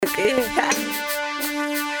I'm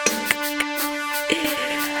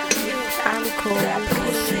cool. That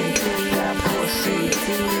pussy, that pussy,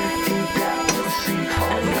 that pussy.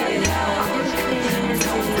 Right now,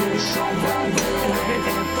 don't do so well with it.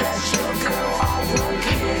 If that's your girl, I won't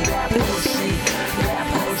care. That pussy, that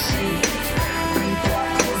pussy,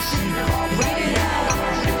 that pussy. Right now,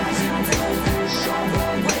 don't do so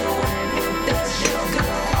well with it. If that's your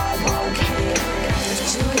girl, I won't care. If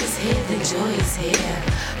joy is here, then joy is here.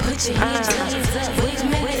 Put your hands up, wait a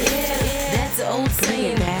minute. That's an old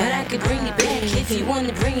saying, but I could bring it back. If you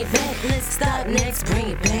wanna bring it back, let's stop next, bring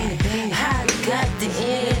it back. I got the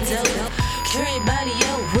antidote. Cure your body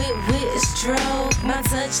up with a stroke. My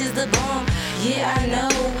touch is the bomb, yeah I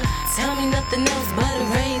know. Tell me nothing else, but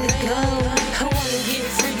I'm ready to go. I wanna get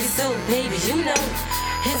freaky, so baby, you know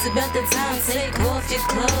it's about the time. Take off your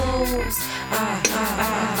clothes.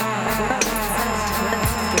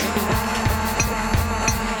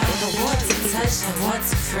 If I want to touch, I want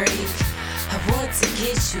to freak. I want to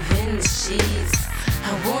get you in the sheets.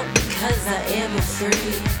 I want because I am a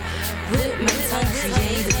freak. With my tongue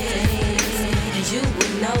creative things, and you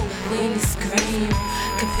would know when you scream.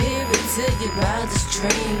 Compare it to your wildest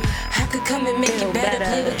dream. I could come and make it better.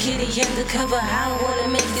 Play with Kitty undercover. How I wanna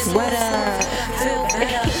make this What up? feel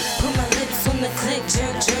better. Put my lips on the click,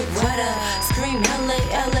 jerk, jerk, what up? Scream LA,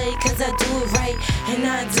 LA, cause I do it right. And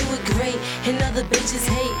I do it great. And other bitches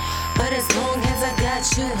hate. But as long as I got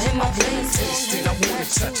you in my place. Taste it, I wanna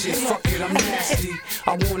touch it, fuck it, I'm nasty.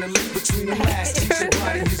 I wanna live between the last teeth. Your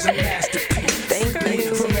body is a masterpiece. Thank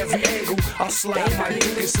you. From every angle, I'll slide my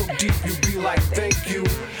dick in so deep you be like, thank you.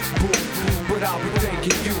 Boom, boom, but I'll be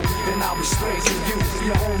thanking you. And I'll be spanking you.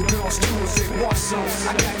 Your homegirls too if they want some.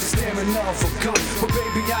 I got the stamina of a gun. But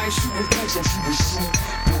baby, I ain't shooting guns, I'm shooting super.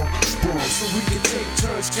 So we can take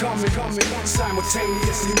turns coming,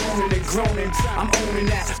 simultaneously moaning and groaning. I'm owning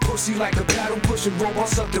that pussy like a paddle pushing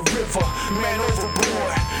robots up the river. Man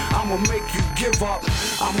overboard, I'ma make you give up.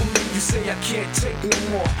 I'ma make you say I can't take no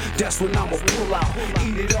more. That's when I'ma pull out,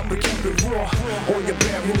 eat it up and keep it raw. On your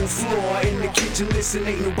bedroom floor, in the kitchen, listen,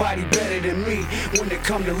 ain't nobody better than me when it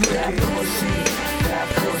come to looking. That pussy, that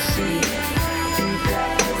pussy,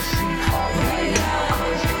 that pussy. Right now,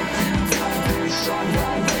 don't do so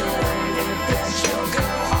well with it. If that's your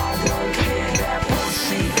girl, I won't care. That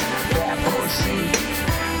pussy, that pussy,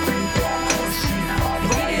 that pussy.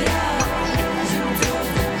 Right now, don't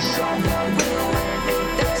do so well with it. If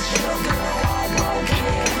that's your girl, I won't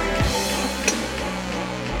care.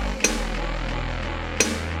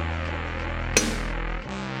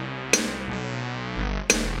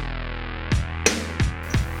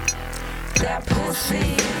 That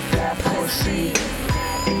pussy, that pussy,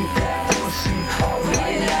 that pussy.